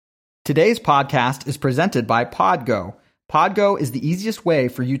Today's podcast is presented by Podgo. Podgo is the easiest way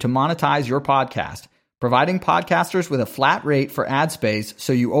for you to monetize your podcast, providing podcasters with a flat rate for ad space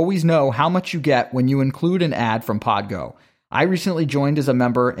so you always know how much you get when you include an ad from Podgo. I recently joined as a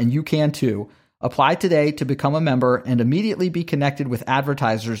member, and you can too. Apply today to become a member and immediately be connected with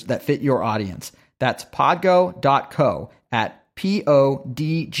advertisers that fit your audience. That's podgo.co at podgo.co.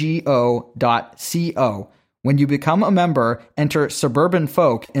 When you become a member, enter Suburban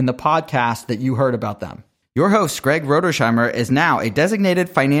Folk in the podcast that you heard about them. Your host, Greg Rodersheimer, is now a designated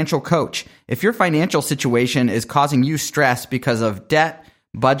financial coach. If your financial situation is causing you stress because of debt,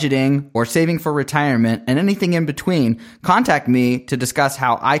 budgeting, or saving for retirement, and anything in between, contact me to discuss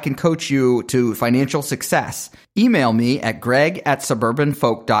how I can coach you to financial success. Email me at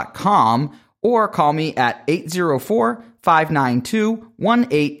greg@suburbanfolk.com or call me at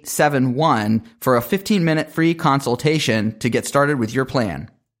 804-592-1871 for a 15-minute free consultation to get started with your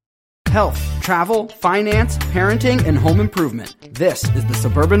plan. Health, travel, finance, parenting, and home improvement. This is the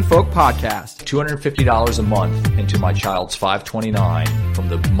Suburban Folk Podcast. $250 a month into my child's $529 from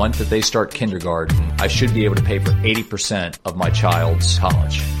the month that they start kindergarten. I should be able to pay for 80% of my child's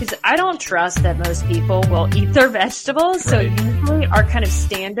college. Because I don't trust that most people will eat their vegetables. So usually our kind of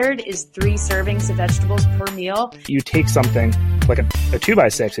standard is 3 servings of vegetables per meal. You take something like a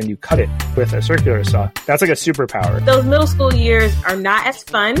 2x6 and you cut it with a circular saw. That's like a superpower. Those middle school years are not as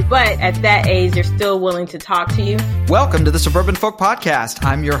fun, but at that age, they're still willing to talk to you. Welcome to the Suburban Folk Podcast.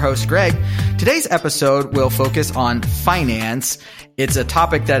 I'm your host, Greg. Today's episode will focus on finance. It's a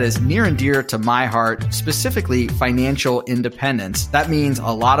topic that is near and dear to my heart, specifically financial independence. That means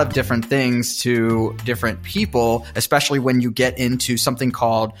a lot of different things to different people, especially when you get into something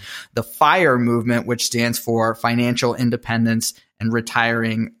called the FIRE movement, which stands for Financial Independence and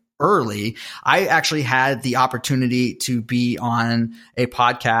Retiring Early. I actually had the opportunity to be on a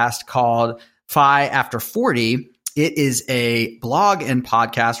podcast called FI After 40. It is a blog and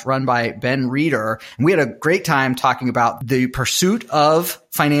podcast run by Ben Reeder. And we had a great time talking about the pursuit of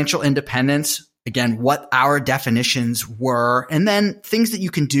financial independence. Again, what our definitions were, and then things that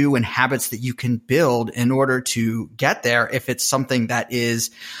you can do and habits that you can build in order to get there if it's something that is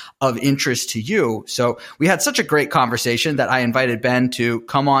of interest to you. So we had such a great conversation that I invited Ben to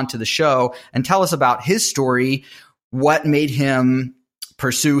come on to the show and tell us about his story, what made him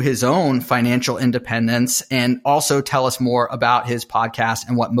pursue his own financial independence, and also tell us more about his podcast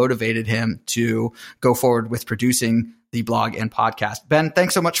and what motivated him to go forward with producing the blog and podcast. Ben,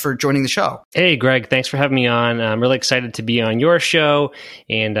 thanks so much for joining the show. Hey, Greg, thanks for having me on. I'm really excited to be on your show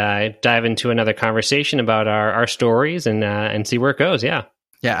and dive into another conversation about our stories and see where it goes. Yeah,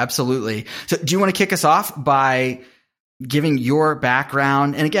 absolutely. So do you want to kick us off by giving your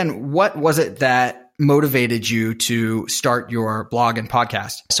background? And again, what was it that motivated you to start your blog and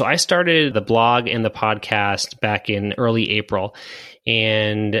podcast? So I started the blog and the podcast back in early April,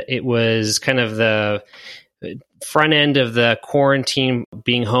 and it was kind of the front end of the quarantine,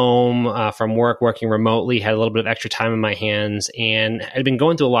 being home from work, working remotely, had a little bit of extra time in my hands, and I'd been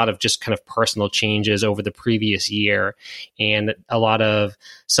going through a lot of just kind of personal changes over the previous year, and a lot of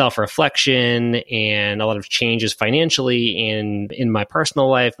self-reflection and a lot of changes financially and in my personal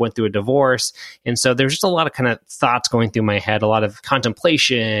life. Went through a divorce, and so there's just a lot of kind of thoughts going through my head, a lot of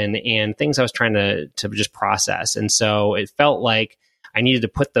contemplation and things I was trying to just process. And so it felt like I needed to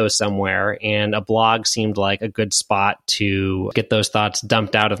put those somewhere, and a blog seemed like a good spot to get those thoughts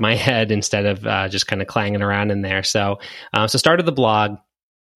dumped out of my head instead of just kind of clanging around in there. So started the blog,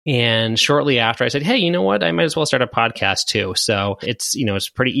 and shortly after I said, hey, you know what? I might as well start a podcast too. So it's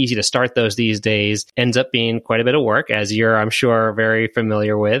pretty easy to start those these days. Ends up being quite a bit of work, as you're, I'm sure, very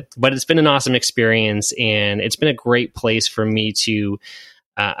familiar with, but it's been an awesome experience, and it's been a great place for me to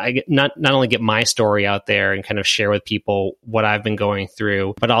not only get my story out there and kind of share with people what I've been going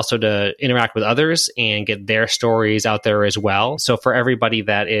through, but also to interact with others and get their stories out there as well. So for everybody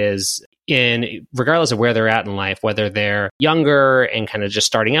that is regardless of where they're at in life, whether they're younger and kind of just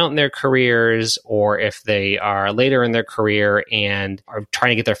starting out in their careers, or if they are later in their career and are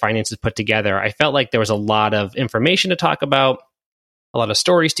trying to get their finances put together, I felt like there was a lot of information to talk about, a lot of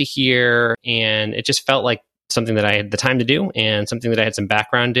stories to hear, and it just felt like something that I had the time to do and something that I had some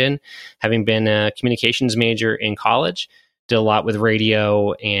background in, having been a communications major in college. Did a lot with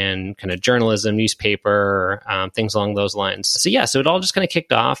radio and kind of journalism, newspaper, things along those lines. So it all just kind of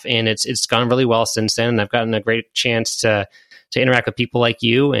kicked off, and it's gone really well since then. And I've gotten a great chance to interact with people like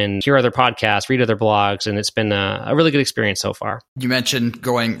you and hear other podcasts, read other blogs, and it's been a really good experience so far. You mentioned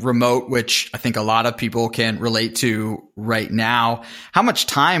going remote, which I think a lot of people can relate to right now. How much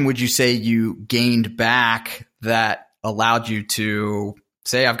time would you say you gained back that allowed you to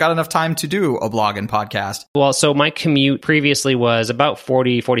say I've got enough time to do a blog and podcast? Well, so my commute previously was about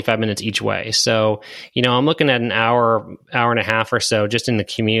 45 minutes each way. So, I'm looking at an hour and a half or so just in the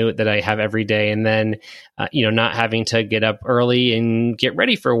commute that I have every day. And then, not having to get up early and get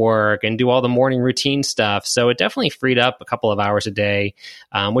ready for work and do all the morning routine stuff. So it definitely freed up a couple of hours a day,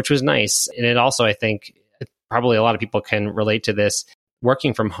 which was nice. And it also, I think, probably a lot of people can relate to this.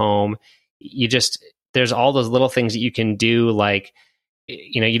 Working from home, there's all those little things that you can do, like,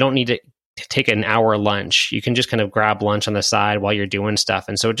 you don't need to take an hour lunch. You can just kind of grab lunch on the side while you're doing stuff.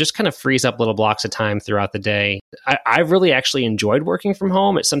 And so it just kind of frees up little blocks of time throughout the day. I've really actually enjoyed working from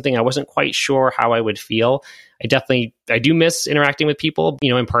home. It's something I wasn't quite sure how I would feel. I do miss interacting with people,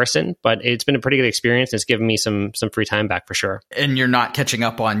 in person, but it's been a pretty good experience. It's given me some free time back for sure. And you're not catching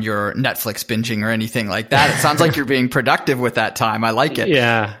up on your Netflix binging or anything like that. It sounds like you're being productive with that time. I like it.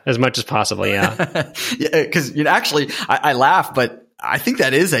 Yeah, as much as possible. Yeah. Yeah, because actually, I laugh, but I think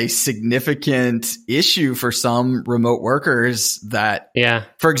that is a significant issue for some remote workers that,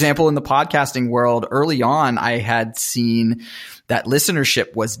 for example, in the podcasting world, early on, I had seen that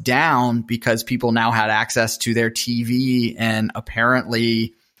listenership was down because people now had access to their TV, and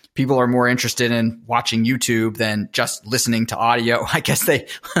apparently people are more interested in watching YouTube than just listening to audio. I guess they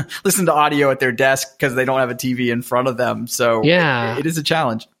listen to audio at their desk because they don't have a TV in front of them. So it is a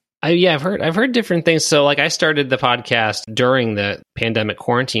challenge. I've heard different things. So I started the podcast during the pandemic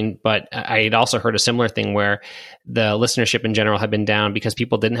quarantine, but I had also heard a similar thing where the listenership in general had been down because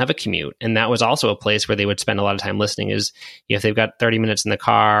people didn't have a commute. And that was also a place where they would spend a lot of time listening, is if they've got 30 minutes in the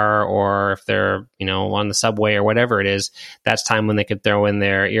car, or if they're, on the subway or whatever it is, that's time when they could throw in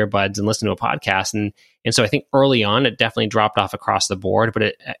their earbuds and listen to a podcast. And so I think early on, it definitely dropped off across the board,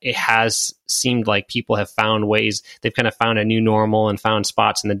 but it has seemed like people have found ways, they've kind of found a new normal and found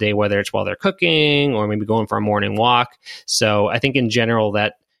spots in the day, whether it's while they're cooking or maybe going for a morning walk. So I think in general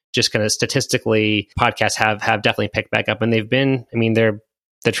that just kind of statistically, podcasts have definitely picked back up, and they've been,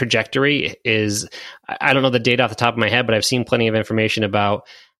 the trajectory is, I don't know the data off the top of my head, but I've seen plenty of information about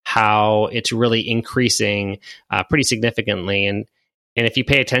how it's really increasing pretty significantly. And if you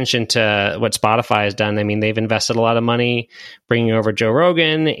pay attention to what Spotify has done, they've invested a lot of money bringing over Joe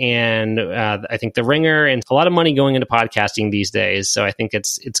Rogan and I think The Ringer, and a lot of money going into podcasting these days. So I think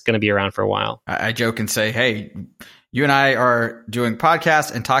it's going to be around for a while. I joke and say, hey, you and I are doing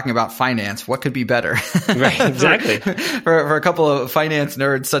podcasts and talking about finance. What could be better? Right, exactly. for a couple of finance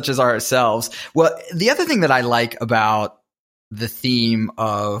nerds such as ourselves. Well, the other thing that I like about the theme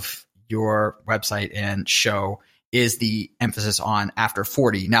of your website and show is the emphasis on after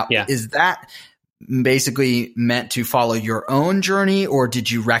 40. Now, is that basically meant to follow your own journey, or did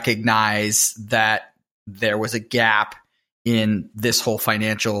you recognize that there was a gap in this whole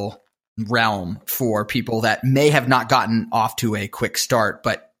financial realm for people that may have not gotten off to a quick start,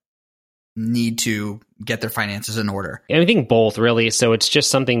 but need to get their finances in order? I think both, really. So it's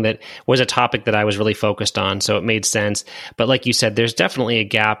just something that was a topic that I was really focused on, so it made sense. But like you said, there's definitely a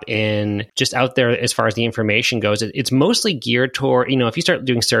gap in just out there as far as the information goes. It's mostly geared toward, if you start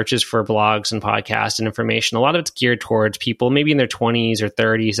doing searches for blogs and podcasts and information, a lot of it's geared towards people maybe in their 20s or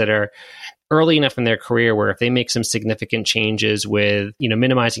 30s that are early enough in their career where if they make some significant changes with,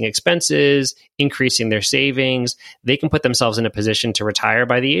 minimizing expenses, increasing their savings, they can put themselves in a position to retire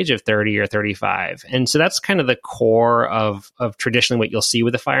by the age of 30 or 35. And so that's kind of the core of traditionally what you'll see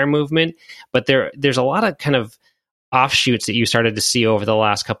with the FIRE movement. But there's a lot of kind of offshoots that you started to see over the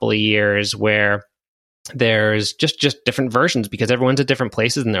last couple of years where there's just different versions because everyone's at different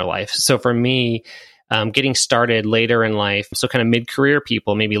places in their life. So for me, getting started later in life, so kind of mid-career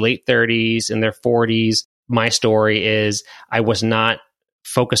people, maybe late 30s and their 40s, my story is I was not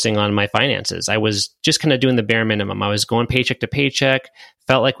focusing on my finances. I was just kind of doing the bare minimum. I was going paycheck to paycheck,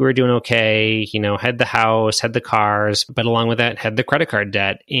 felt like we were doing okay, had the house, had the cars, but along with that, had the credit card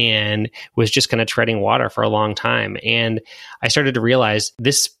debt, and was just kind of treading water for a long time. And I started to realize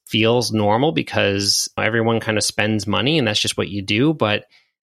this feels normal because everyone kind of spends money and that's just what you do. But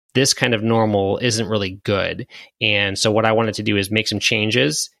this kind of normal isn't really good. And so what I wanted to do is make some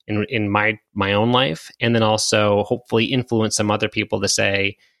changes in my own life, and then also hopefully influence some other people to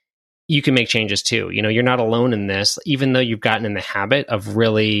say, you can make changes too. You're not alone in this, even though you've gotten in the habit of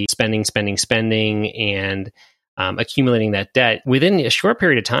really spending and accumulating that debt. Within a short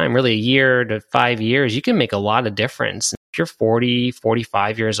period of time, really a year to 5 years, you can make a lot of difference. If you're 40,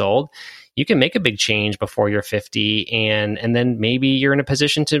 45 years old, you can make a big change before you're 50, and then maybe you're in a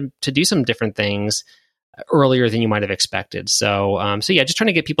position to do some different things earlier than you might have expected. So yeah, just trying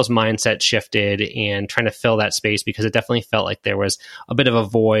to get people's mindset shifted and trying to fill that space, because it definitely felt like there was a bit of a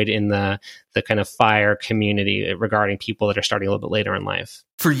void in the kind of FIRE community regarding people that are starting a little bit later in life.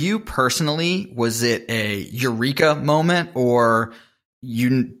 For you personally, was it a eureka moment, or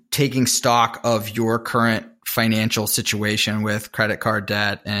you taking stock of your current financial situation with credit card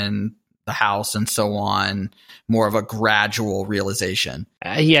debt and the house and so on, more of a gradual realization?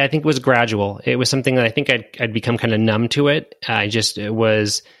 Yeah, I think it was gradual. It was something that I think I'd become kind of numb to it. I just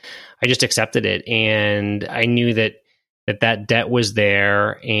accepted it, and I knew that debt was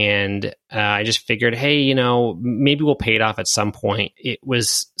there, and I just figured, hey, maybe we'll pay it off at some point. It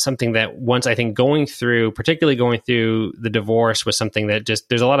was something that once, I think, particularly going through the divorce, was something that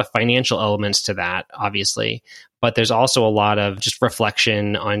there's a lot of financial elements to that, obviously, but there's also a lot of just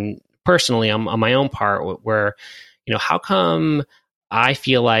reflection personally on my own part, where, how come I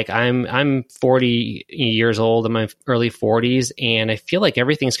feel like I'm 40 years old, in my early 40s, and I feel like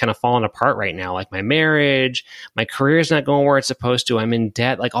everything's kind of falling apart right now. Like my marriage, my career is not going where it's supposed to. I'm in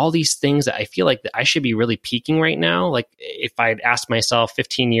debt. Like all these things that I feel like that I should be really peaking right now. Like if I'd asked myself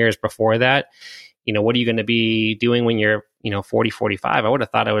 15 years before that, what are you going to be doing when you're, 40, 45? I would have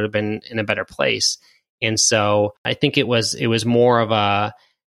thought I would have been in a better place. And so I think it was more of a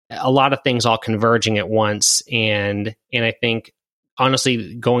lot of things all converging at once. And I think,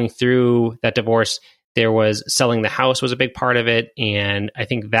 honestly, going through that divorce, there was selling the house was a big part of it. And I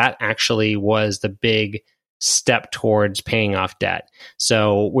think that actually was the big step towards paying off debt.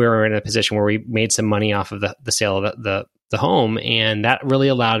 So we were in a position where we made some money off of the sale of the home. And that really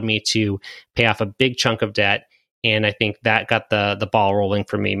allowed me to pay off a big chunk of debt. And I think that got the ball rolling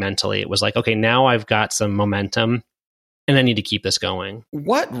for me mentally. It was like, okay, now I've got some momentum and I need to keep this going.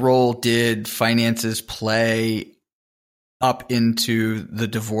 What role did finances play up into the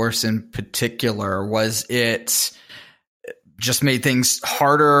divorce in particular? Was it just made things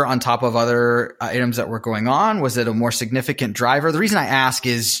harder on top of other items that were going on? Was it a more significant driver? The reason I ask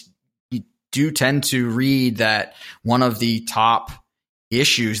is you do tend to read that one of the top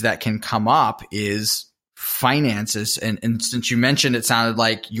issues that can come up is finances. And since you mentioned, it sounded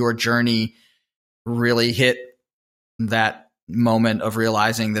like your journey really hit that moment of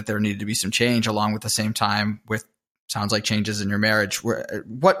realizing that there needed to be some change, along with the same time with, sounds like, changes in your marriage.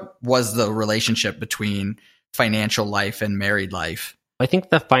 What was the relationship between financial life and married life? I think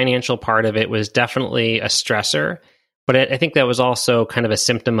the financial part of it was definitely a stressor, but I think that was also kind of a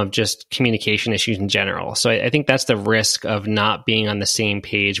symptom of just communication issues in general. So I think that's the risk of not being on the same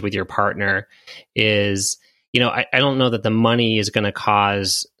page with your partner is, I don't know that the money is going to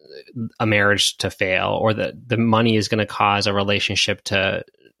cause a marriage to fail, or that the money is going to cause a relationship to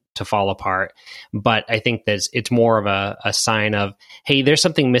fall apart. But I think that it's more of a sign of, hey, there's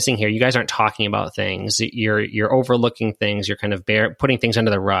something missing here. You guys aren't talking about things. You're overlooking things. You're kind of putting things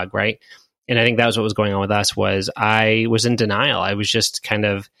under the rug, right? And I think that was what was going on with us. Was I was in denial. I was just kind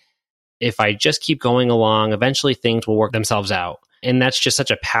of, if I just keep going along, eventually things will work themselves out. And that's just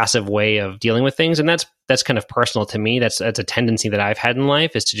such a passive way of dealing with things. And that's kind of personal to me. That's a tendency that I've had in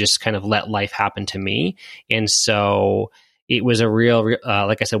life, is to just kind of let life happen to me. And so it was a real,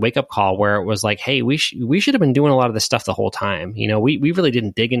 like I said, wake up call, where it was like, hey, we should have been doing a lot of this stuff the whole time. We really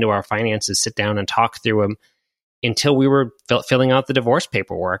didn't dig into our finances, sit down and talk through them until we were filling out the divorce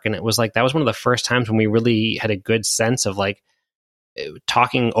paperwork. And it was like, that was one of the first times when we really had a good sense of like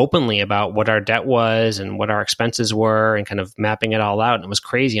talking openly about what our debt was and what our expenses were, and kind of mapping it all out. And it was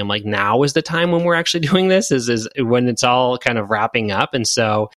crazy. I'm like, now is the time when we're actually doing this, is when it's all kind of wrapping up. And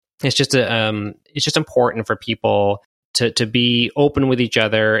so it's just important for people to be open with each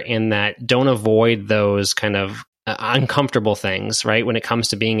other, and that don't avoid those kind of uncomfortable things, right? When it comes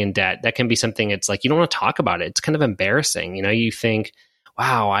to being in debt, that can be something, it's like, you don't want to talk about it. It's kind of embarrassing. You think,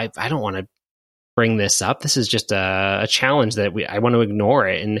 wow, I don't want to bring this up. This is just a challenge that I want to ignore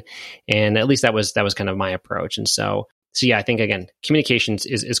it. And at least that was kind of my approach. And so yeah, I think, again, communications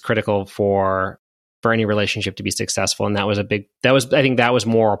is critical for any relationship to be successful. And I think that was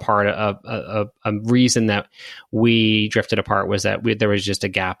more a part of a reason that we drifted apart, was that there was just a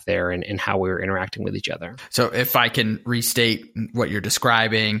gap there in how we were interacting with each other. So if I can restate what you're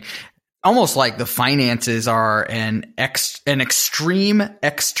describing, almost like the finances are an extreme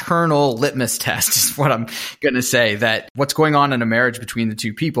external litmus test, is what I'm going to say, that what's going on in a marriage between the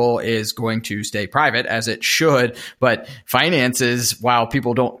two people is going to stay private, as it should. But finances, while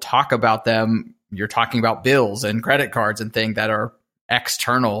people don't talk about them, you're talking about bills and credit cards and things that are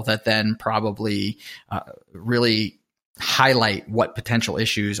external, that then probably really highlight what potential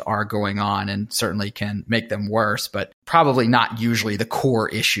issues are going on and certainly can make them worse, but probably not usually the core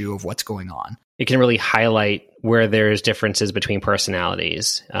issue of what's going on. It can really highlight where there's differences between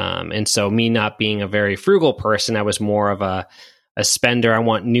personalities. And so me not being a very frugal person, I was more of a spender. I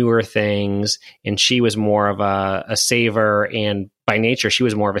want newer things. And she was more of a saver. And by nature, she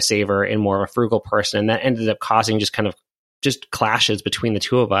was more of a saver and more of a frugal person. And that ended up causing just clashes between the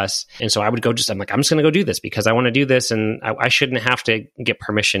two of us. And so I would I'm like, I'm just going to go do this because I want to do this. And I shouldn't have to get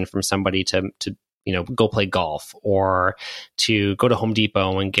permission from somebody to go play golf or to go to Home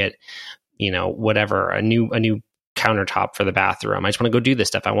Depot and get, whatever, a new countertop for the bathroom. I just want to go do this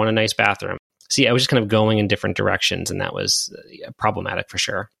stuff. I want a nice bathroom. See, I was just kind of going in different directions, and that was problematic for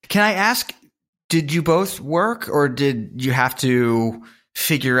sure. Can I ask, did you both work, or did you have to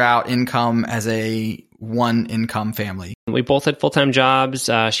figure out income as a one income family? We both had full-time jobs.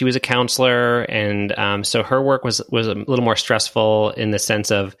 She was a counselor, and so her work was a little more stressful in the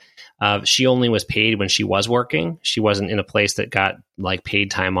sense of she only was paid when she was working. She wasn't in a place that got like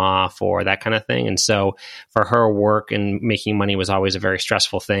paid time off or that kind of thing. And so for her, work and making money was always a very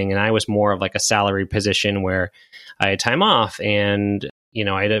stressful thing. And I was more of like a salaried position where I had time off and,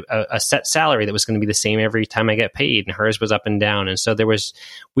 I had a set salary that was going to be the same every time I get paid, and hers was up and down. And so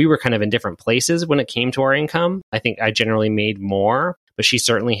we were kind of in different places when it came to our income. I think I generally made more, but she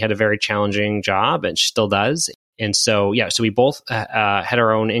certainly had a very challenging job, and she still does. And so, so we both had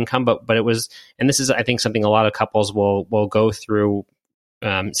our own income, but it was, and this is, I think, something a lot of couples will go through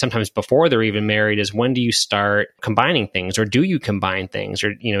sometimes before they're even married, is when do you start combining things, or do you combine things,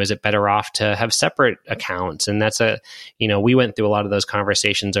 or, is it better off to have separate accounts? And that's we went through a lot of those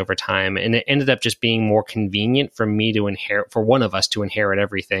conversations over time, and it ended up just being more convenient for me to inherit, for one of us to inherit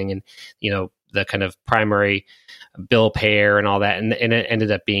everything. And, the kind of primary bill payer and all that. And it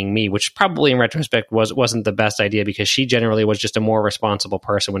ended up being me, which probably in retrospect wasn't the best idea, because she generally was just a more responsible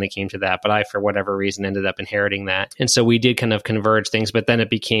person when it came to that. But I, for whatever reason, ended up inheriting that. And so we did kind of converge things, but then it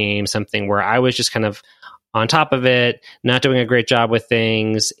became something where I was just kind of on top of it, not doing a great job with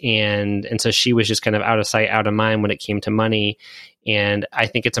things. And so she was just kind of out of sight, out of mind when it came to money. And I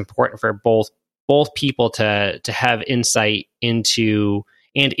think it's important for both people to have insight into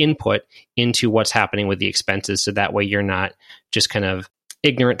and input into what's happening with the expenses. So that way you're not just kind of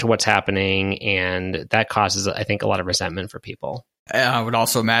ignorant to what's happening. And that causes, I think, a lot of resentment for people. I would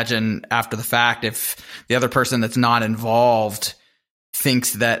also imagine after the fact, if the other person that's not involved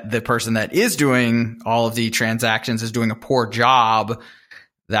thinks that the person that is doing all of the transactions is doing a poor job,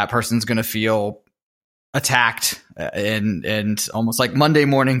 that person's going to feel attacked and almost like Monday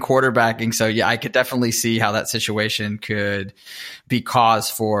morning quarterbacking. So I could definitely see how that situation could be cause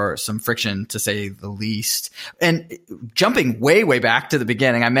for some friction, to say the least. And jumping way back to the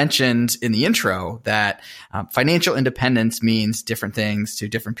beginning, I mentioned in the intro that financial independence means different things to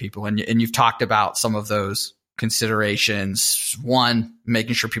different people. And you've talked about some of those considerations. One,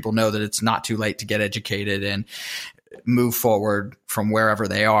 making sure people know that it's not too late to get educated and move forward from wherever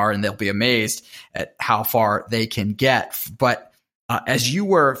they are, and they'll be amazed at how far they can get. But as you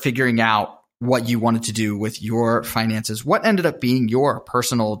were figuring out what you wanted to do with your finances, what ended up being your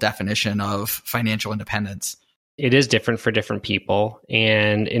personal definition of financial independence? It is different for different people.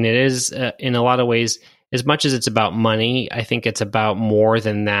 And it is in a lot of ways, as much as it's about money, I think it's about more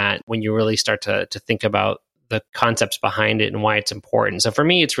than that when you really start to think about the concepts behind it and why it's important. So for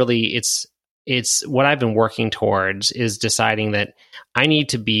me, it's what I've been working towards, is deciding that I need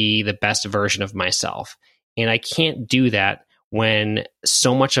to be the best version of myself. And I can't do that when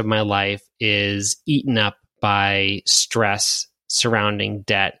so much of my life is eaten up by stress surrounding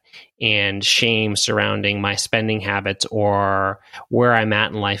debt and shame surrounding my spending habits or where I'm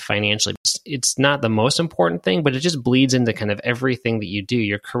at in life financially. It's not the most important thing, but it just bleeds into kind of everything that you do,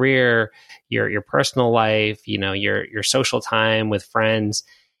 your career, your personal life, your social time with friends.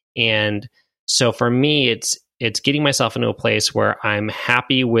 And so for me, it's getting myself into a place where I'm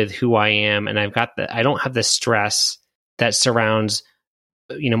happy with who I am, and I don't have the stress that surrounds,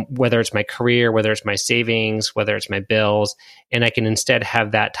 whether it's my career, whether it's my savings, whether it's my bills, and I can instead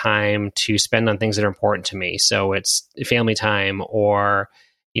have that time to spend on things that are important to me. So it's family time, or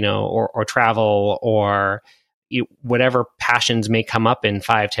travel, or whatever passions may come up in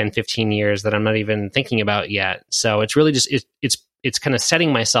 5, 10, 15 years that I'm not even thinking about yet. So it's really just, it's kind of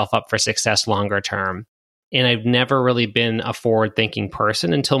setting myself up for success longer term. And I've never really been a forward-thinking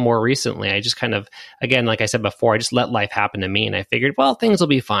person until more recently. I just kind of, again, like I said before, I just let life happen to me. And I figured, well, things will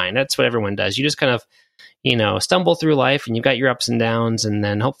be fine. That's what everyone does. You just kind of, stumble through life, and you've got your ups and downs. And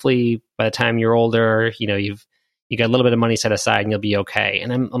then hopefully by the time you're older, you've you got a little bit of money set aside and you'll be okay.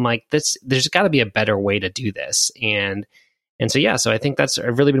 And I'm like, there's got to be a better way to do this. And so I think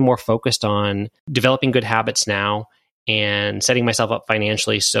I've really been more focused on developing good habits now and setting myself up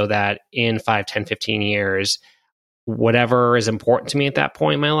financially so that in 5, 10, 15 years, whatever is important to me at that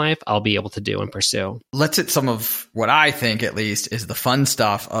point in my life, I'll be able to do and pursue. Let's hit some of what I think, at least, is the fun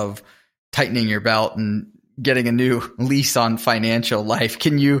stuff of tightening your belt and getting a new lease on financial life.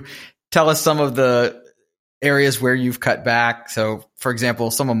 Can you tell us some of the areas where you've cut back? So, for example,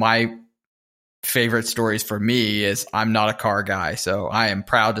 some of my favorite stories for me is I'm not a car guy. So I am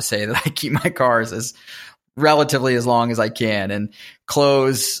proud to say that I keep my cars as relatively as long as I can. And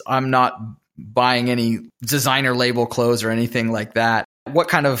clothes, I'm not buying any designer label clothes or anything like that. What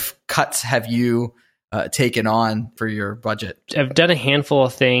kind of cuts have you taken on for your budget? I've done a handful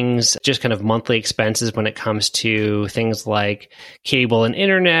of things, just kind of monthly expenses when it comes to things like cable and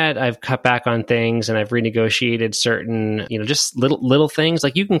internet. I've cut back on things and I've renegotiated certain, just little things.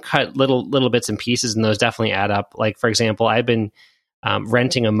 Like you can cut little bits and pieces and those definitely add up. Like, for example, I've been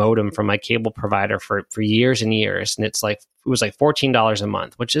renting a modem from my cable provider for years and years. And it was like $14 a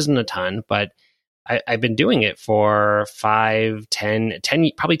month, which isn't a ton, but I've been doing it for 5, 10,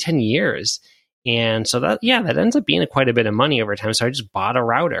 probably 10 years. And so that ends up being quite a bit of money over time. So I just bought a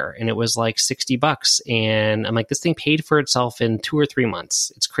router and it was like $60. And I'm like, this thing paid for itself in 2 or 3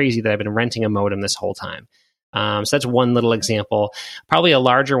 months. It's crazy that I've been renting a modem this whole time. So that's one little example. Probably a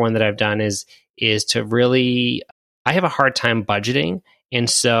larger one that I've done is to really, I have a hard time budgeting. And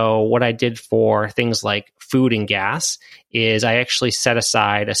so what I did for things like food and gas is I actually set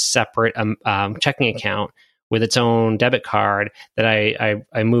aside a separate checking account with its own debit card that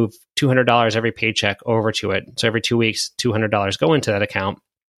I move $200 every paycheck over to it. So every 2 weeks, $200 go into that account.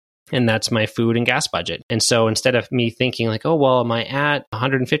 And that's my food and gas budget. And so instead of me thinking like, oh, well, am I at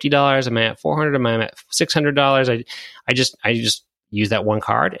 $150? Am I at $400? Am I at $600? I just use that one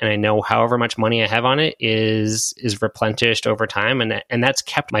card and I know however much money I have on it is replenished over time. And that's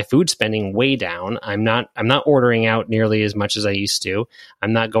kept my food spending way down. I'm not ordering out nearly as much as I used to.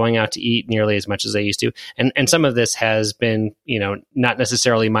 I'm not going out to eat nearly as much as I used to. And some of this has been, not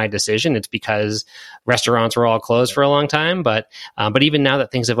necessarily my decision. It's because restaurants were all closed for a long time. But even now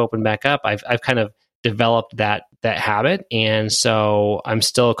that things have opened back up, I've kind of developed that habit. And so I'm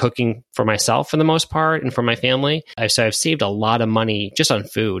still cooking for myself for the most part and for my family. So I've saved a lot of money just on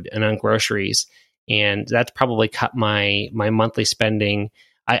food and on groceries. And that's probably cut my monthly spending.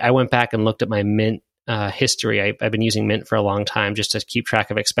 I went back and looked at my Mint history. I've been using Mint for a long time just to keep track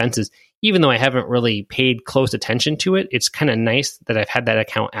of expenses. Even though I haven't really paid close attention to it, it's kind of nice that I've had that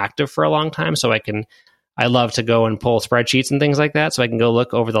account active for a long time. So I love to go and pull spreadsheets and things like that. So I can go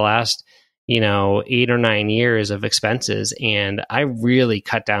look over the last 8 or 9 years of expenses. And I really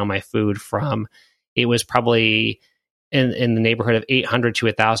cut down my food it was probably in the neighborhood of $800 to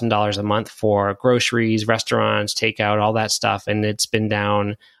 $1,000 a month for groceries, restaurants, takeout, all that stuff. And it's been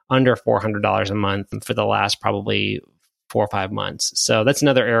down under $400 a month for the last probably 4 or 5 months. So that's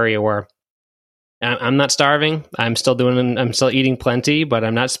another area where I'm not starving. I'm still eating plenty, but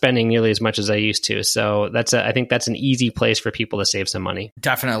I'm not spending nearly as much as I used to. So I think that's an easy place for people to save some money.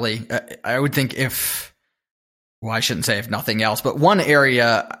 Definitely. I would think I shouldn't say if nothing else, but one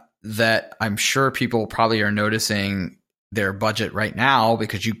area that I'm sure people probably are noticing their budget right now,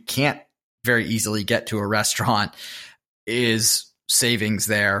 because you can't very easily get to a restaurant, is savings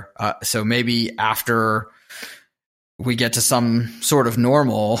there. So maybe after we get to some sort of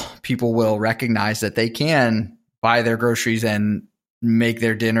normal, people will recognize that they can buy their groceries and make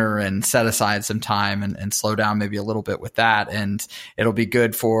their dinner and set aside some time and slow down maybe a little bit with that. And it'll be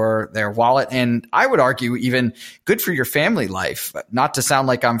good for their wallet. And I would argue even good for your family life. Not to sound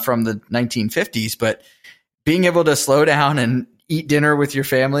like I'm from the 1950s, but being able to slow down and eat dinner with your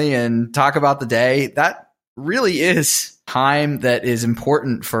family and talk about the day, that really is time that is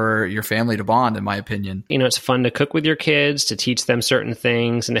important for your family to bond, in my opinion. It's fun to cook with your kids, to teach them certain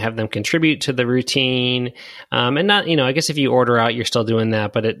things and to have them contribute to the routine. And not, I guess if you order out, you're still doing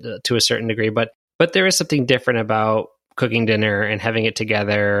that, but to a certain degree. But there is something different about cooking dinner and having it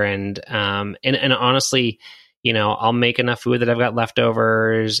together. And honestly, I'll make enough food that I've got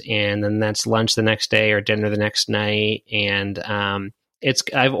leftovers, and then that's lunch the next day or dinner the next night. And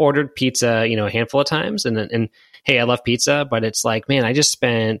I've ordered pizza, a handful of times, and hey, I love pizza, but it's like, man, I just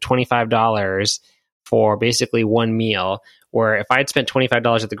spent $25 for basically one meal, where if I had spent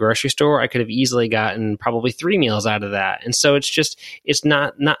 $25 at the grocery store, I could have easily gotten probably 3 meals out of that. And so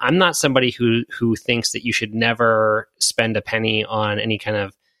I'm not somebody who thinks that you should never spend a penny on any kind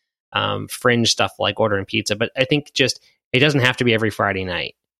of fringe stuff like ordering pizza. But I think just, it doesn't have to be every Friday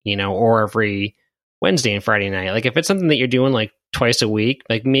night, or every Wednesday and Friday night. Like if it's something that you're doing like twice a week,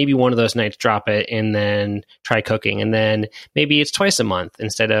 like maybe one of those nights drop it and then try cooking. And then maybe it's twice a month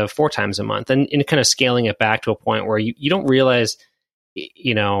instead of 4 times a month, and kind of scaling it back to a point where you don't realize,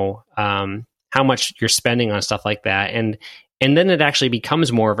 how much you're spending on stuff like that. And then it actually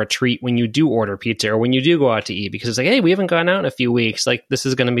becomes more of a treat when you do order pizza or when you do go out to eat, because it's like, hey, we haven't gone out in a few weeks. Like this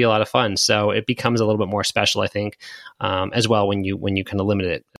is going to be a lot of fun. So it becomes a little bit more special, I think, as well when you kind of limit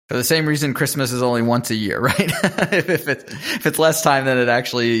it. For the same reason Christmas is only once a year, right? if it's less time, then it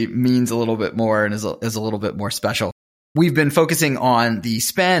actually means a little bit more and is a little bit more special. We've been focusing on the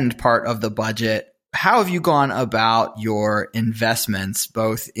spend part of the budget. How have you gone about your investments,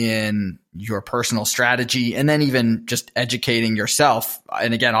 both in your personal strategy and then even just educating yourself?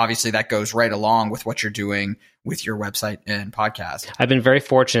 And again, obviously that goes right along with what you're doing with your website and podcast. I've been very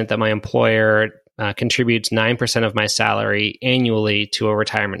fortunate that my employer contributes 9% of my salary annually to a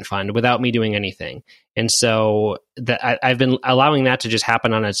retirement fund without me doing anything. And so I've been allowing that to just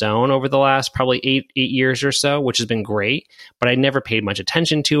happen on its own over the last probably eight years or so, which has been great, but I never paid much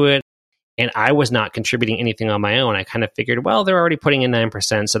attention to it. And I was not contributing anything on my own. I kind of figured, well, they're already putting in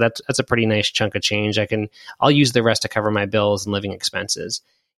 9%. So that's a pretty nice chunk of change. I'll use the rest to cover my bills and living expenses.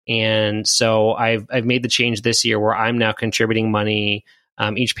 And so I've made the change this year where I'm now contributing money.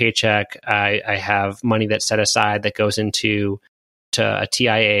 Each paycheck, I have money that's set aside that goes into a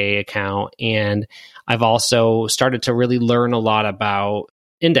TIAA account. And I've also started to really learn a lot about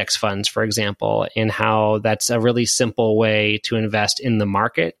index funds, for example, and how that's a really simple way to invest in the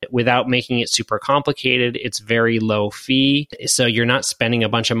market without making it super complicated. It's very low fee. So you're not spending a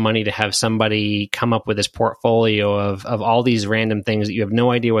bunch of money to have somebody come up with this portfolio of all these random things that you have no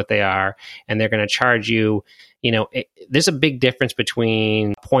idea what they are, and they're going to charge you. There's a big difference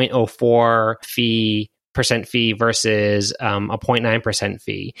between 0.04% fee versus a 0.9%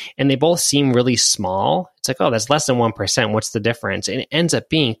 fee. And they both seem really small. It's like, oh, that's less than 1%. What's the difference? And it ends up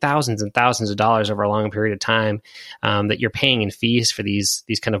being thousands and thousands of dollars over a long period of time that you're paying in fees for these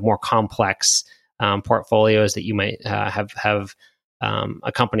kind of more complex portfolios that you might have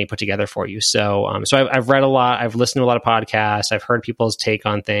a company put together for you. So I've read a lot, I've listened to a lot of podcasts, I've heard people's take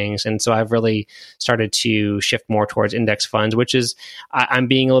on things. And so I've really started to shift more towards index funds, which is, I'm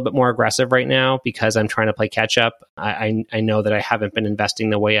being a little bit more aggressive right now because I'm trying to play catch up. I know that I haven't been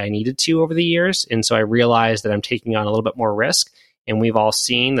investing the way I needed to over the years. And so I realized that I'm taking on a little bit more risk. And we've all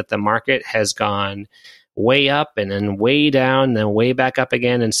seen that the market has gone way up and then way down and then way back up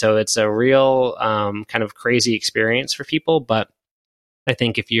again. And so it's a real kind of crazy experience for people. But I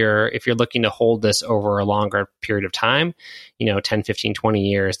think if you're looking to hold this over a longer period of time, 10, 15, 20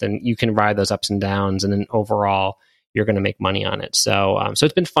 years, then you can ride those ups and downs, and then overall you're going to make money on it. So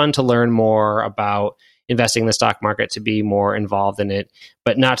it's been fun to learn more about investing in the stock market, to be more involved in it,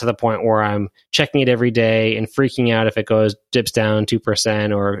 but not to the point where I'm checking it every day and freaking out if it dips down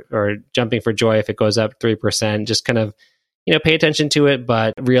 2% or jumping for joy if it goes up 3%. Just kind of pay attention to it,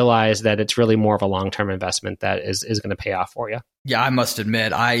 but realize that it's really more of a long-term investment that is going to pay off for you. Yeah, I must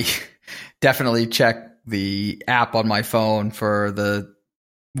admit, I definitely check the app on my phone for the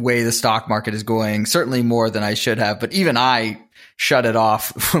way the stock market is going, certainly more than I should have. But even I shut it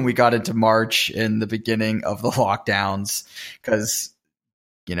off when we got into March in the beginning of the lockdowns, because,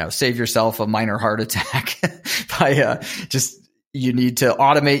 save yourself a minor heart attack by you need to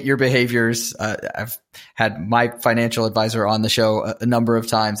automate your behaviors. I've had my financial advisor on the show a number of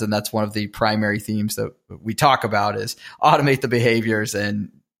times, and that's one of the primary themes that we talk about is automate the behaviors.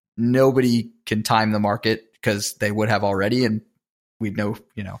 And nobody can time the market because they would have already. And we'd know,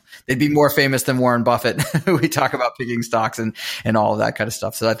 they'd be more famous than Warren Buffett. We talk about picking stocks and all of that kind of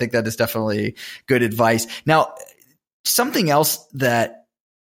stuff. So I think that is definitely good advice. Now, something else that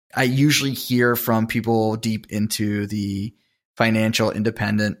I usually hear from people deep into the financial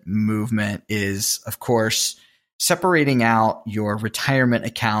independent movement is, of course, separating out your retirement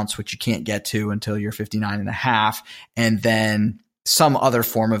accounts, which you can't get to until you're 59 and a half, and then some other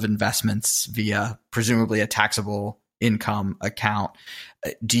form of investments via presumably a taxable income account.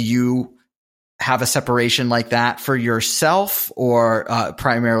 Do you have a separation like that for yourself, or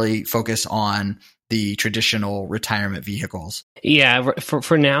primarily focus on the traditional retirement vehicles? Yeah,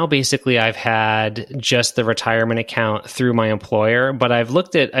 for now, basically, I've had just the retirement account through my employer, but I've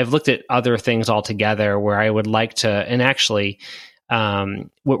looked at other things altogether where I would like to. And actually,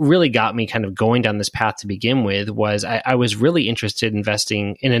 what really got me kind of going down this path to begin with was I was really interested in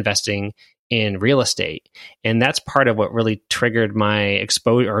investing in real estate, and that's part of what really triggered my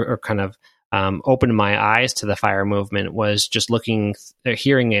exposure or kind of opened my eyes to the FIRE movement, was just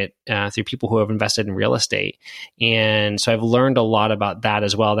hearing it through people who have invested in real estate. And so I've learned a lot about that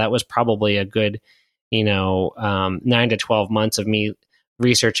as well. That was probably a good 9 to 12 months of me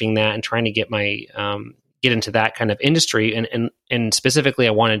researching that and trying to get get into that kind of industry. And specifically,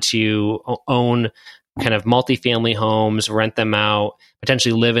 I wanted to own kind of multifamily homes, rent them out,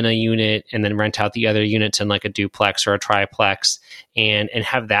 potentially live in a unit, and then rent out the other units in like a duplex or a triplex, and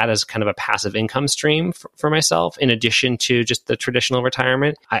have that as kind of a passive income stream for myself, in addition to just the traditional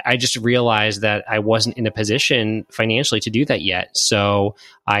retirement. I just realized that I wasn't in a position financially to do that yet. So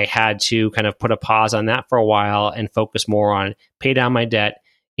I had to kind of put a pause on that for a while and focus more on pay down my debt,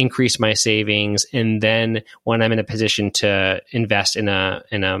 increase my savings, and then when I'm in a position to invest in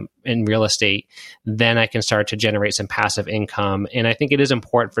real estate, then I can start to generate some passive income. And I think it is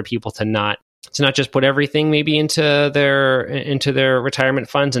important for people to not just put everything maybe into their retirement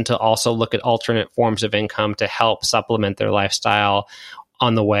funds, and to also look at alternate forms of income to help supplement their lifestyle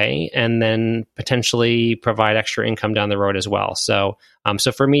on the way, and then potentially provide extra income down the road as well. So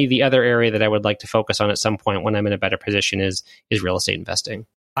for me, the other area that I would like to focus on at some point when I'm in a better position is real estate investing.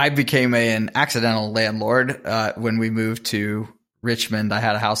 I became an accidental landlord when we moved to Richmond. I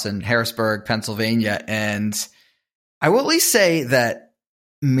had a house in Harrisburg, Pennsylvania, and I will at least say that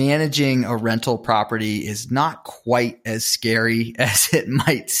managing a rental property is not quite as scary as it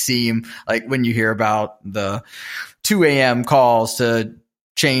might seem. Like when you hear about the 2 a.m. calls to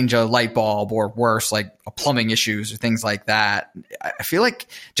change a light bulb, or worse, like plumbing issues or things like that. I feel like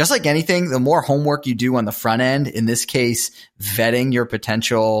just like anything, the more homework you do on the front end, in this case, vetting your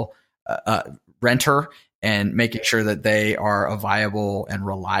potential renter and making sure that they are a viable and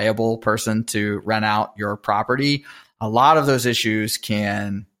reliable person to rent out your property, a lot of those issues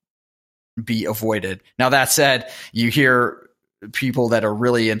can be avoided. Now, that said, you hear people that are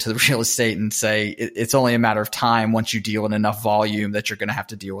really into the real estate and say it's only a matter of time once you deal in enough volume that you're going to have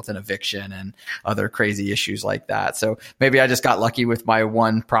to deal with an eviction and other crazy issues like that. So maybe I just got lucky with my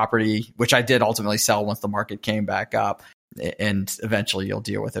one property, which I did ultimately sell once the market came back up, and eventually you'll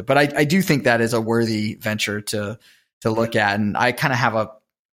deal with it. But I do think that is a worthy venture to look at. And I kind of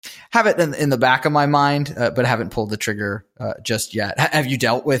have it in the back of my mind, but haven't pulled the trigger just yet. Have you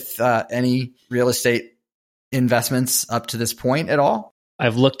dealt with any real estate investments up to this point at all?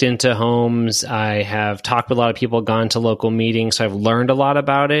 I've looked into homes. I have talked with a lot of people, gone to local meetings. So I've learned a lot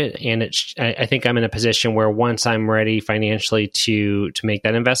about it. And I think I'm in a position where once I'm ready financially to make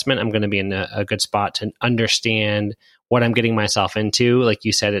that investment, I'm going to be in a good spot to understand what I'm getting myself into. Like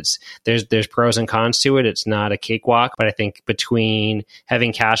you said, there's pros and cons to it. It's not a cakewalk, but I think between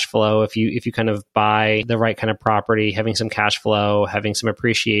having cash flow, if you kind of buy the right kind of property, having some cash flow, having some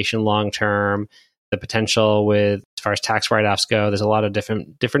appreciation long term, the potential with as far as tax write-offs go, there's a lot of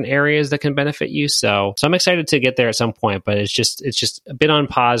different areas that can benefit you. So I'm excited to get there at some point, but it's just a bit on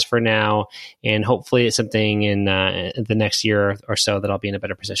pause for now, and hopefully it's something in the next year or so that I'll be in a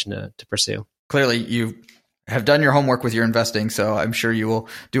better position to pursue. Clearly, you have done your homework with your investing, so I'm sure you will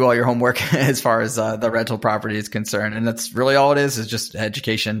do all your homework as far as the rental property is concerned, and that's really all it is just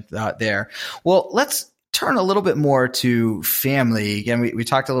education there. Well, let's turn a little bit more to family. Again, we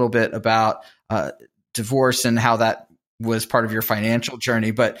talked a little bit about divorce and how that was part of your financial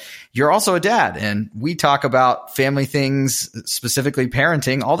journey, but you're also a dad, and we talk about family things, specifically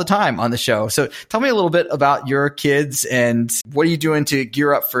parenting, all the time on the show. So tell me a little bit about your kids and what are you doing to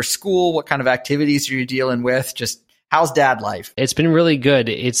gear up for school? What kind of activities are you dealing with? Just how's dad life? It's been really good.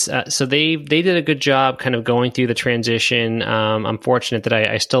 It's so they did a good job kind of going through the transition. I'm fortunate that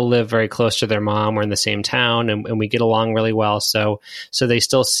I still live very close to their mom. We're in the same town, and we get along really well. So they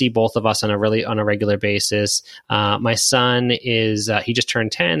still see both of us on a regular basis. My son he just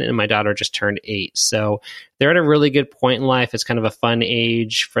turned 10, and my daughter just turned 8. So they're at a really good point in life. It's kind of a fun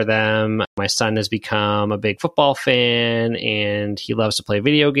age for them. My son has become a big football fan, and he loves to play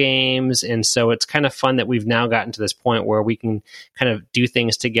video games. And so it's kind of fun that we've now gotten to this point where we can kind of do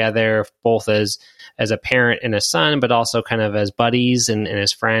things together, both as a parent and a son, but also kind of as buddies and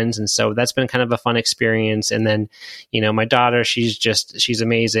as friends. And so that's been kind of a fun experience. And then, my daughter, she's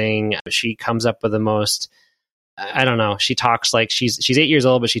amazing. She comes up with the most, I don't know. She talks like she's 8 years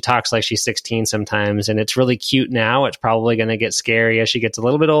old, but she talks like she's 16 sometimes. And it's really cute now. It's probably going to get scary as she gets a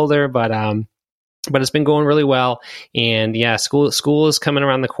little bit older, but it's been going really well. And yeah, school is coming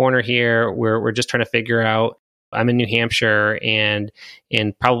around the corner here. We're just trying to figure out. I'm in New Hampshire, and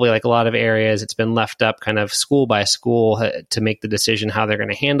in probably like a lot of areas, it's been left up kind of school by school to make the decision how they're going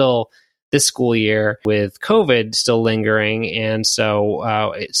to handle this school year with COVID still lingering. And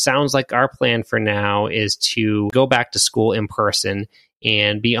so it sounds like our plan for now is to go back to school in person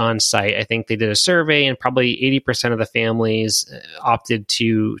and be on site. I think they did a survey, and probably 80% of the families opted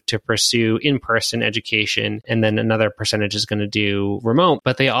to pursue in-person education, and then another percentage is going to do remote.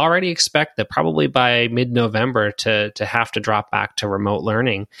 But they already expect that probably by mid-November to have to drop back to remote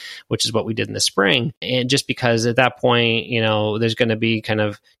learning, which is what we did in the spring. And just because at that point, there's going to be kind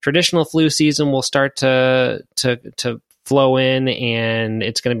of traditional flu season will start to flow in, and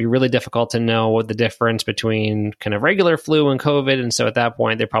it's going to be really difficult to know what the difference between kind of regular flu and COVID. And so at that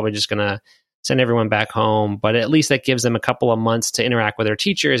point, they're probably just going to send everyone back home. But at least that gives them a couple of months to interact with their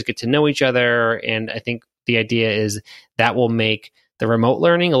teachers, get to know each other. And I think the idea is that will make the remote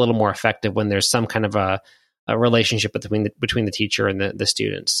learning a little more effective when there's some kind of a relationship between the teacher and the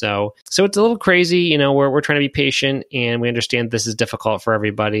students. So it's a little crazy. We're trying to be patient, and we understand this is difficult for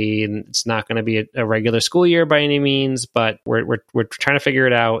everybody, and it's not going to be a regular school year by any means, but we're trying to figure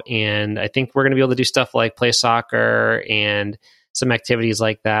it out. And I think we're going to be able to do stuff like play soccer and some activities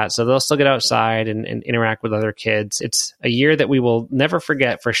like that. So they'll still get outside and interact with other kids. It's a year that we will never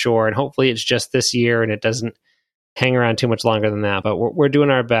forget for sure. And hopefully it's just this year and it doesn't hang around too much longer than that, but we're doing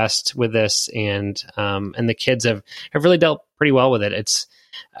our best with this, and the kids have really dealt pretty well with it.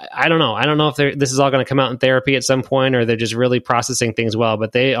 I don't know if this is all going to come out in therapy at some point, or they're just really processing things well,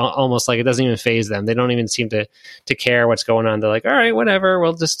 but they almost like it doesn't even faze them. They don't even seem to care what's going on. They're like, all right, whatever.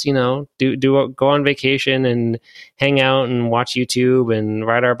 We'll just, go on vacation and hang out and watch YouTube and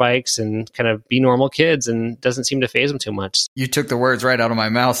ride our bikes and kind of be normal kids, and doesn't seem to faze them too much. You took the words right out of my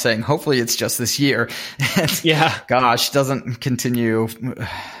mouth, saying, hopefully it's just this year. Yeah. Gosh, doesn't continue.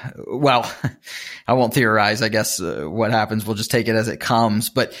 Well, I won't theorize, I guess, what happens. We'll just take it as it comes.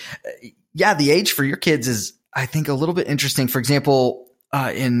 But yeah, the age for your kids is, I think, a little bit interesting. For example,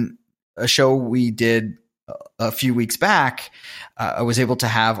 in a show we did a few weeks back, I was able to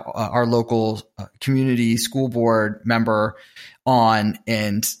have our local community school board member on,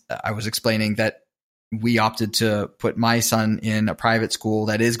 and I was explaining that we opted to put my son in a private school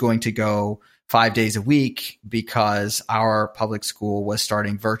that is going to go 5 days a week because our public school was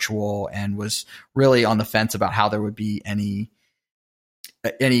starting virtual and was really on the fence about how there would be any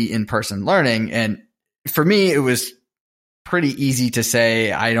in-person learning. And for me, it was pretty easy to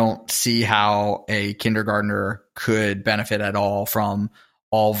say, I don't see how a kindergartner could benefit at all from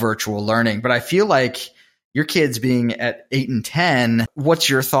all virtual learning. But I feel like your kids being at 8 and 10, what's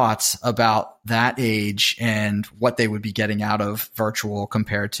your thoughts about that age and what they would be getting out of virtual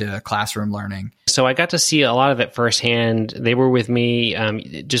compared to classroom learning? So I got to see a lot of it firsthand. They were with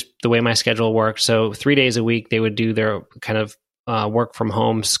me, just the way my schedule worked. So 3 days a week, they would do their kind of work from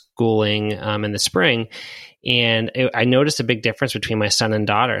home schooling in the spring. And I noticed a big difference between my son and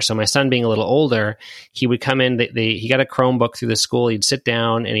daughter. So my son being a little older, he would come in, he got a Chromebook through the school. He'd sit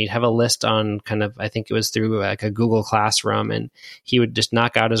down and he'd have a list on kind of, I think it was through like a Google Classroom, and he would just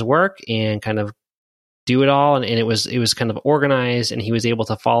knock out his work and kind of do it all. And it was kind of organized, and he was able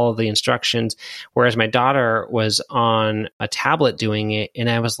to follow the instructions. Whereas my daughter was on a tablet doing it. And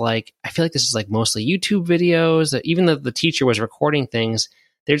I was like, I feel like this is like mostly YouTube videos. Even though the teacher was recording things,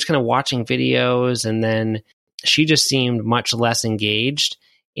 they're just kind of watching videos, and then she just seemed much less engaged,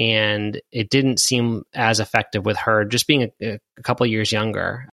 and it didn't seem as effective with her just being a couple of years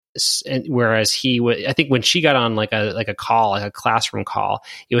younger. And whereas I think when she got on like a call, like a classroom call,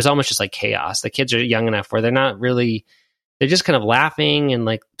 it was almost just like chaos. The kids are young enough where they're just kind of laughing and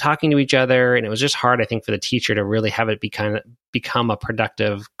like talking to each other. And it was just hard, I think, for the teacher to really have it become a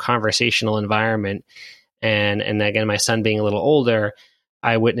productive conversational environment. And again, my son being a little older,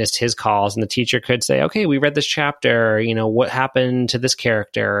 I witnessed his calls, and the teacher could say, okay, we read this chapter, what happened to this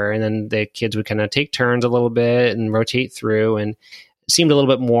character? And then the kids would kind of take turns a little bit and rotate through, and it seemed a little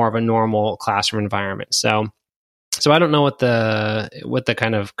bit more of a normal classroom environment. So I don't know what the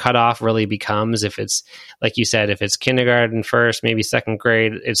kind of cutoff really becomes. If it's, like you said, if it's kindergarten first, maybe second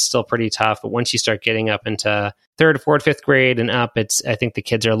grade, it's still pretty tough. But once you start getting up into third, fourth, fifth grade and up, I think the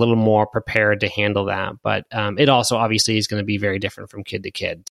kids are a little more prepared to handle that. But it also obviously is going to be very different from kid to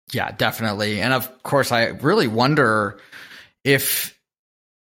kid. Yeah, definitely. And of course, I really wonder if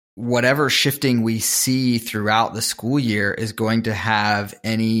whatever shifting we see throughout the school year is going to have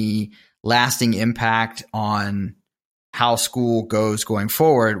any lasting impact on how school goes going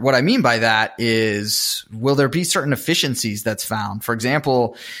forward. What I mean by that is, will there be certain efficiencies that's found? For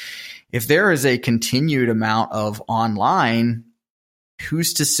example, if there is a continued amount of online,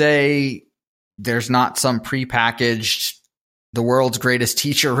 who's to say there's not some prepackaged, the world's greatest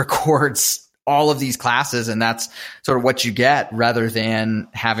teacher records all of these classes, and that's sort of what you get, rather than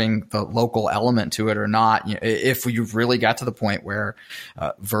having the local element to it or not. If you've really got to the point where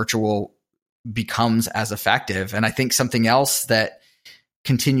virtual becomes as effective. And I think something else that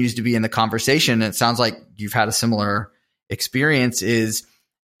continues to be in the conversation, and it sounds like you've had a similar experience, is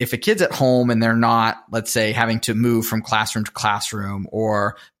if a kid's at home and they're not, let's say, having to move from classroom to classroom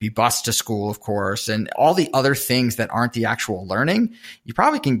or be bused to school, of course, and all the other things that aren't the actual learning, you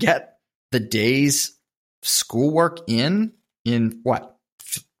probably can get the day's schoolwork in what,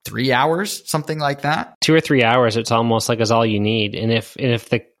 3 hours, something like that? 2 or 3 hours, it's almost like is all you need. And if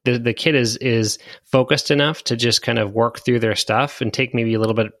the kid is focused enough to just kind of work through their stuff and take maybe a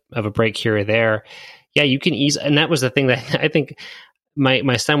little bit of a break here or there, yeah, you can ease. And that was the thing that I think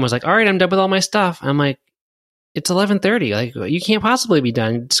my son was like, all right, I'm done with all my stuff. I'm like, it's 11:30. Like, you can't possibly be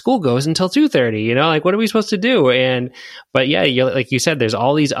done. School goes until 2:30, like, what are we supposed to do? But yeah, like you said, there's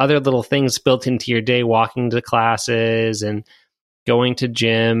all these other little things built into your day, walking to classes and going to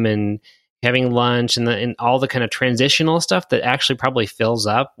gym and having lunch and all the kind of transitional stuff that actually probably fills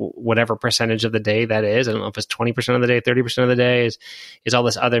up whatever percentage of the day that is. I don't know if it's 20% of the day, 30% of the day is all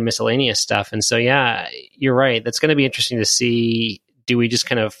this other miscellaneous stuff. And so, yeah, you're right. That's going to be interesting to see. Do we just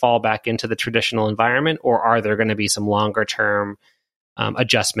kind of fall back into the traditional environment, or are there going to be some longer term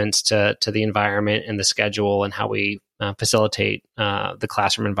adjustments to the environment and the schedule and how we facilitate the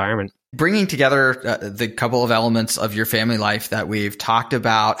classroom environment? Bringing together the couple of elements of your family life that we've talked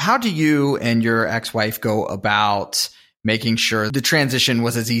about, how do you and your ex-wife go about making sure the transition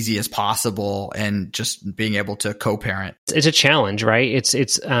was as easy as possible and just being able to co-parent? It's a challenge, right?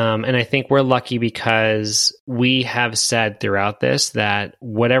 It's and I think we're lucky because we have said throughout this that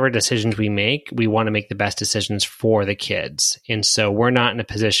whatever decisions we make, we want to make the best decisions for the kids. And so we're not in a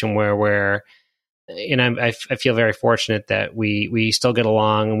position where I feel very fortunate that we still get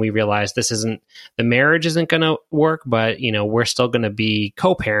along, and we realize the marriage isn't going to work, but we're still going to be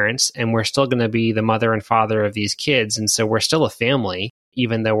co-parents, and we're still going to be the mother and father of these kids. And so we're still a family,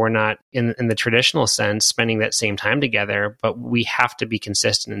 even though we're not in the traditional sense spending that same time together, but we have to be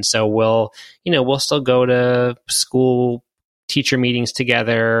consistent. And so we'll still go to school teacher meetings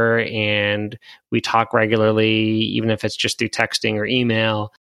together, and we talk regularly, even if it's just through texting or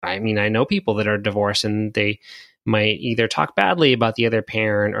email. I mean, I know people that are divorced and they might either talk badly about the other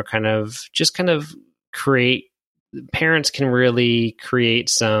parent or kind of create, parents can really create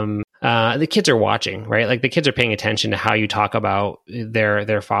some, the kids are watching, right? Like the kids are paying attention to how you talk about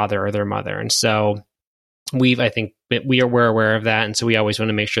their father or their mother. And so I think we're aware of that. And so we always want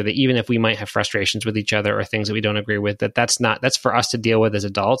to make sure that even if we might have frustrations with each other or things that we don't agree with, that's for us to deal with as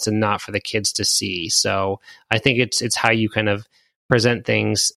adults and not for the kids to see. So I think it's how you kind of present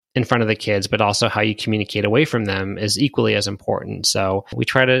things in front of the kids, but also how you communicate away from them is equally as important. So we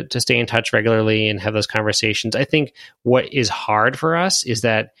try to stay in touch regularly and have those conversations. I think what is hard for us is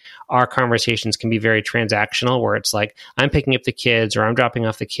that our conversations can be very transactional, where it's like, I'm picking up the kids or I'm dropping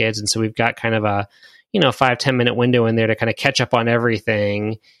off the kids. And so we've got kind of a, 5-10 minute window in there to kind of catch up on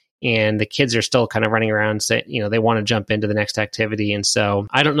everything. And the kids are still kind of running around, say, they want to jump into the next activity. And so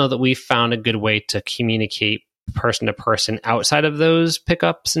I don't know that we've found a good way to communicate person to person outside of those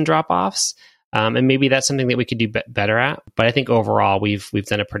pickups and drop-offs. And maybe that's something that we could do better at. But I think overall, we've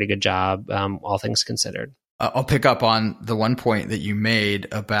done a pretty good job, all things considered. I'll pick up on the one point that you made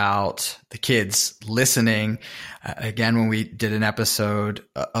about the kids listening. Again, when we did an episode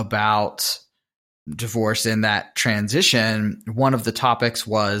about divorce in that transition, one of the topics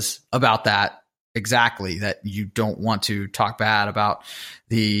was about that exactly, that you don't want to talk bad about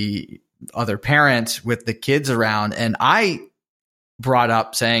the other parent with the kids around. And I brought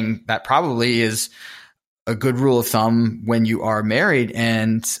up saying that probably is a good rule of thumb when you are married.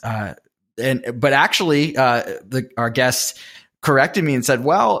 But actually, our guest corrected me and said,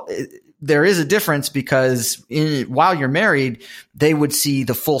 well, there is a difference because while you're married, they would see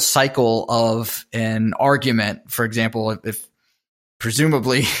the full cycle of an argument. For example, if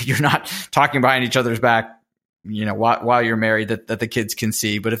presumably you're not talking behind each other's back, while you're married, that the kids can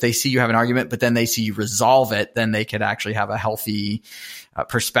see. But if they see you have an argument, but then they see you resolve it, then they could actually have a healthy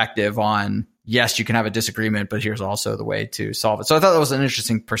perspective on, yes, you can have a disagreement, but here's also the way to solve it. So I thought that was an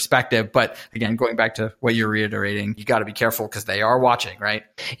interesting perspective. But again, going back to what you're reiterating, you got to be careful because they are watching, right?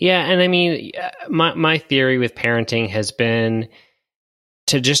 Yeah. And I mean, my theory with parenting has been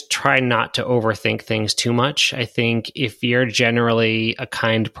to just try not to overthink things too much. I think if you're generally a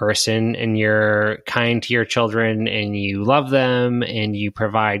kind person and you're kind to your children and you love them and you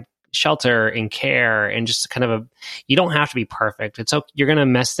provide shelter and care and just kind of you don't have to be perfect. It's okay. You're going to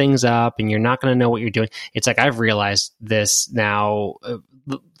mess things up and you're not going to know what you're doing. It's like, I've realized this now,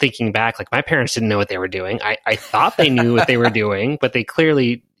 thinking back, like my parents didn't know what they were doing. I thought they knew what they were doing, but they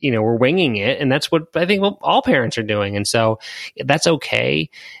clearly, were winging it. And that's what I think all parents are doing. And so that's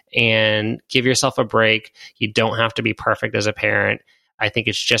okay. And give yourself a break. You don't have to be perfect as a parent. I think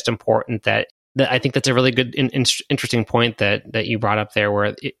it's just important that I think that's a really good, interesting point that you brought up there,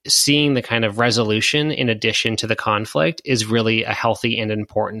 where seeing the kind of resolution in addition to the conflict is really a healthy and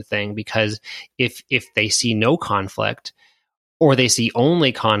important thing. Because if they see no conflict, or they see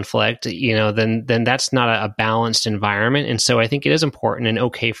only conflict, then that's not a balanced environment. And so I think it is important and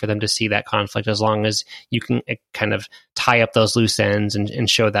okay for them to see that conflict, as long as you can kind of tie up those loose ends and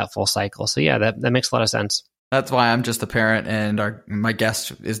show that full cycle. So yeah, that makes a lot of sense. That's why I'm just a parent, and my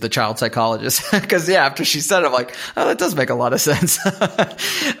guest is the child psychologist. Because after she said it, I'm like, oh, that does make a lot of sense.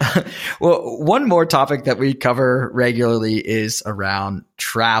 Well, one more topic that we cover regularly is around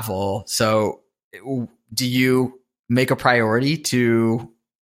travel. So do you make a priority to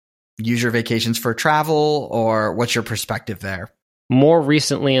use your vacations for travel, or what's your perspective there? More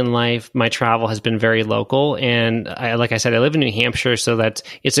recently in life, my travel has been very local, and like I said, I live in New Hampshire, so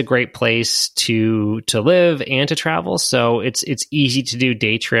it's a great place to live and to travel. So it's easy to do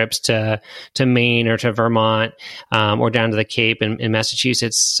day trips to Maine or to Vermont, or down to the Cape in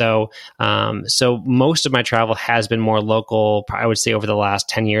Massachusetts. So most of my travel has been more local. I would say over the last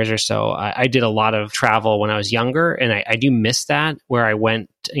 10 years or so. I did a lot of travel when I was younger, and I do miss that, where I went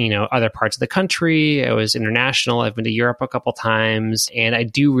other parts of the country. I was international. I've been to Europe a couple times, and I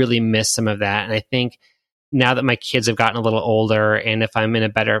do really miss some of that. And I think now that my kids have gotten a little older, and if I'm in a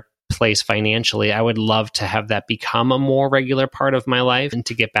better place financially, I would love to have that become a more regular part of my life, and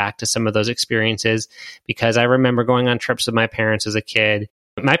to get back to some of those experiences. Because I remember going on trips with my parents as a kid.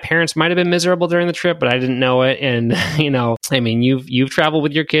 My parents might have been miserable during the trip, but I didn't know it. And, you've traveled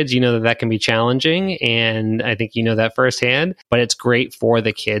with your kids, that can be challenging. And I think you know that firsthand, but it's great for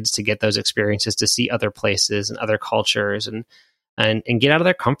the kids to get those experiences, to see other places and other cultures and get out of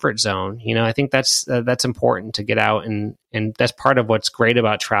their comfort zone. I think that's important, to get out, and that's part of what's great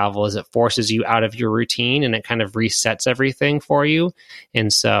about travel, is it forces you out of your routine, and it kind of resets everything for you.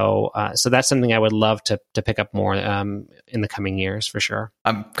 And so that's something I would love to pick up more in the coming years, for sure.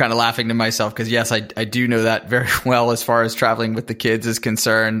 I'm kind of laughing to myself because yes, I do know that very well as far as traveling with the kids is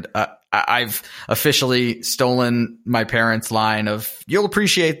concerned. I've officially stolen my parents' line of, you'll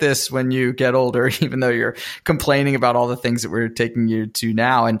appreciate this when you get older, even though you're complaining about all the things that we're taking you to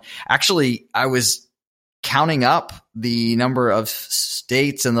now. And actually, I was counting up the number of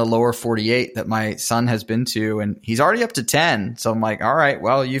states in the lower 48 that my son has been to, and he's already up to 10. So I'm like, all right,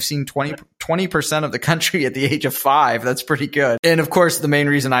 well, you've seen 20% of the country at the age of 5. That's pretty good. And of course, the main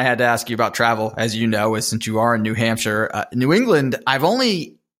reason I had to ask you about travel, as you know, is since you are in New Hampshire, New England, I've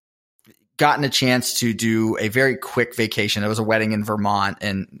only gotten a chance to do a very quick vacation. It was a wedding in Vermont,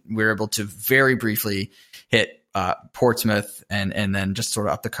 and we were able to very briefly hit Portsmouth and then just sort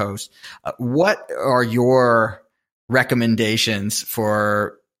of up the coast. What are your recommendations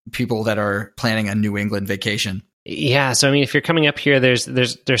for people that are planning a New England vacation? Yeah. So, if you're coming up here,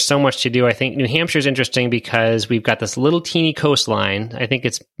 there's so much to do. I think New Hampshire is interesting because we've got this little teeny coastline. I think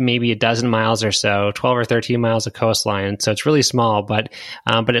it's maybe a dozen miles or so, 12 or 13 miles of coastline. So it's really small, but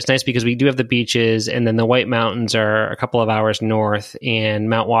it's nice because we do have the beaches, and then the White Mountains are a couple of hours north, and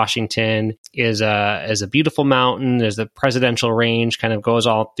Mount Washington is a beautiful mountain. There's the Presidential Range, kind of goes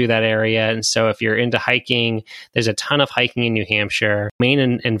all through that area. And so if you're into hiking, there's a ton of hiking in New Hampshire.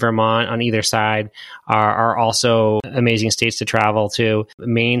 Maine and Vermont on either side are also amazing states to travel to.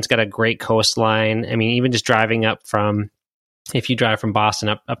 Maine's got a great coastline. Even just driving up if you drive from Boston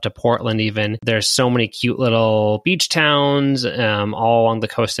up to Portland even, there's so many cute little beach towns all along the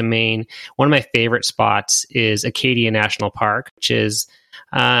coast of Maine. One of my favorite spots is Acadia National Park, which is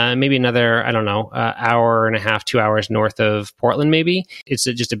maybe another, hour and a half, 2 hours north of Portland, maybe. It's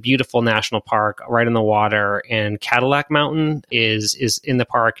just a beautiful national park right on the water, and Cadillac Mountain is in the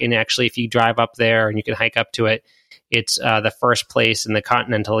park. And actually, if you drive up there and you can hike up to it, it's the first place in the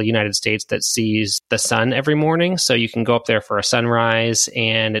continental United States that sees the sun every morning. So you can go up there for a sunrise,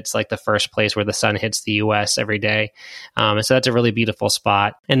 and it's like the first place where the sun hits the U.S. every day. And so that's a really beautiful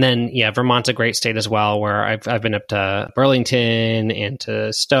spot. And then, Vermont's a great state as well, where I've been up to Burlington and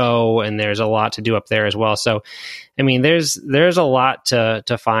to Stowe, and there's a lot to do up there as well. So, there's a lot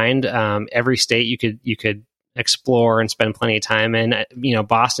to find. Every state you could explore and spend plenty of time in.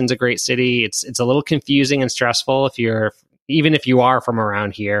 Boston's a great city. It's a little confusing and stressful even if you are from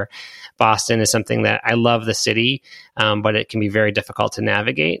around here. Boston is something that I love the city, but it can be very difficult to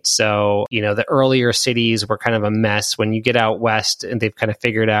navigate. So, the earlier cities were kind of a mess. When you get out west and they've kind of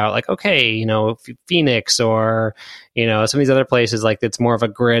figured out, like, okay, Phoenix or, Some of these other places, like it's more of a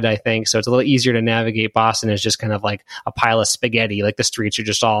grid, I think. So it's a little easier to navigate. Boston is just kind of like a pile of spaghetti. Like the streets are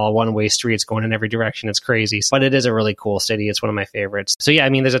just all one-way streets going in every direction. It's crazy. But it is a really cool city. It's one of my favorites. So yeah, I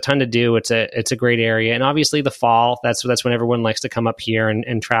mean, there's a ton to do. It's a great area. And obviously the fall, that's when everyone likes to come up here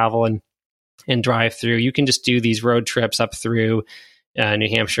and travel and drive through. You can just do these road trips up through New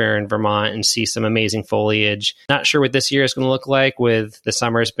Hampshire and Vermont and see some amazing foliage. Not sure what this year is going to look like. With the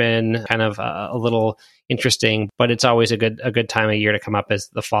summer's been kind of a little interesting, but it's always a good time of year to come up as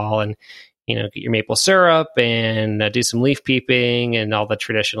the fall and get your maple syrup and do some leaf peeping and all the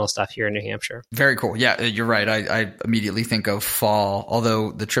traditional stuff here in New Hampshire. Very cool. Yeah, you're right. I immediately think of fall,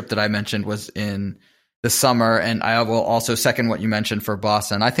 although the trip that I mentioned was in the summer, and I will also second what you mentioned for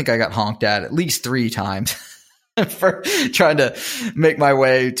Boston. I think I got honked at least 3 times for trying to make my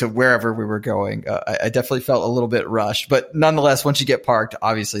way to wherever we were going. I definitely felt a little bit rushed, but nonetheless, once you get parked,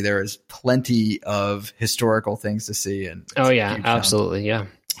 obviously there is plenty of historical things to see. And oh yeah, absolutely. Yeah.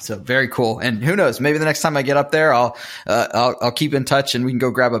 So very cool. And who knows, maybe the next time I get up there, I'll keep in touch and we can go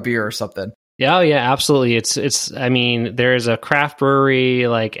grab a beer or something. Oh yeah, absolutely. I mean, there's a craft brewery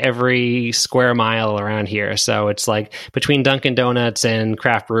like every square mile around here. So it's like between Dunkin' Donuts and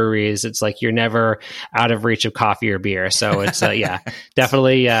craft breweries, it's like you're never out of reach of coffee or beer. So it's, yeah,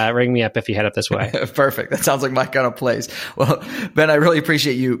 definitely ring me up if you head up this way. Perfect. That sounds like my kind of place. Well, Ben, I really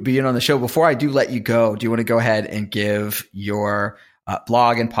appreciate you being on the show. Before I do let you go, do you want to go ahead and give your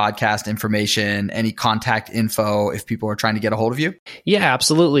blog and podcast information, any contact info if people are trying to get a hold of you? Yeah,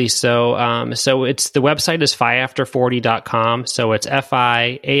 absolutely. So it's the website is fiafter40.com. So it's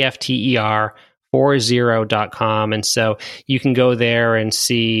FIAFTER 40.com. And so you can go there and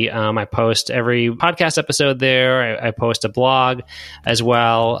see, I post every podcast episode there. I post a blog as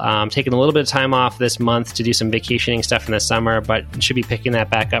well. Taking a little bit of time off this month to do some vacationing stuff in the summer, but should be picking that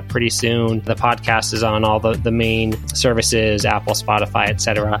back up pretty soon. The podcast is on all the main services, Apple, Spotify,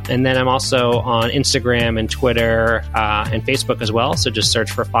 etc. And then I'm also on Instagram and Twitter and Facebook as well. So just search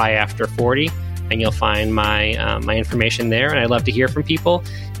for FIAFter40. And you'll find my information there. And I'd love to hear from people.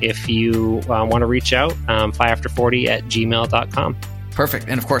 If you want to reach out, fiafter40@gmail.com. Perfect.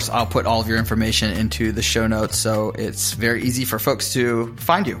 And of course, I'll put all of your information into the show notes, so it's very easy for folks to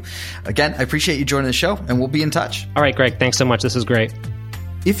find you. Again, I appreciate you joining the show, and we'll be in touch. All right, Greg. Thanks so much. This is great.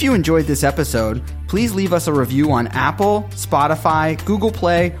 If you enjoyed this episode, please leave us a review on Apple, Spotify, Google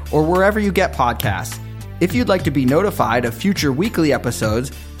Play, or wherever you get podcasts. If you'd like to be notified of future weekly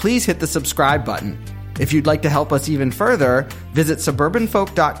episodes, please hit the subscribe button. If you'd like to help us even further, visit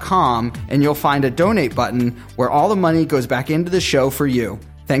suburbanfolk.com and you'll find a donate button where all the money goes back into the show for you.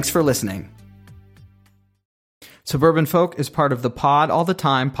 Thanks for listening. Suburban Folk is part of the Pod All the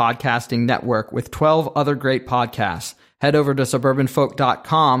Time podcasting network with 12 other great podcasts. Head over to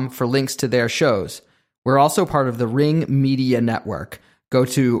suburbanfolk.com for links to their shows. We're also part of the Ring Media Network. Go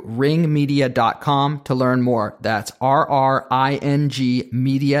to ringmedia.com to learn more. That's RRING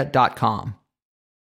media.com.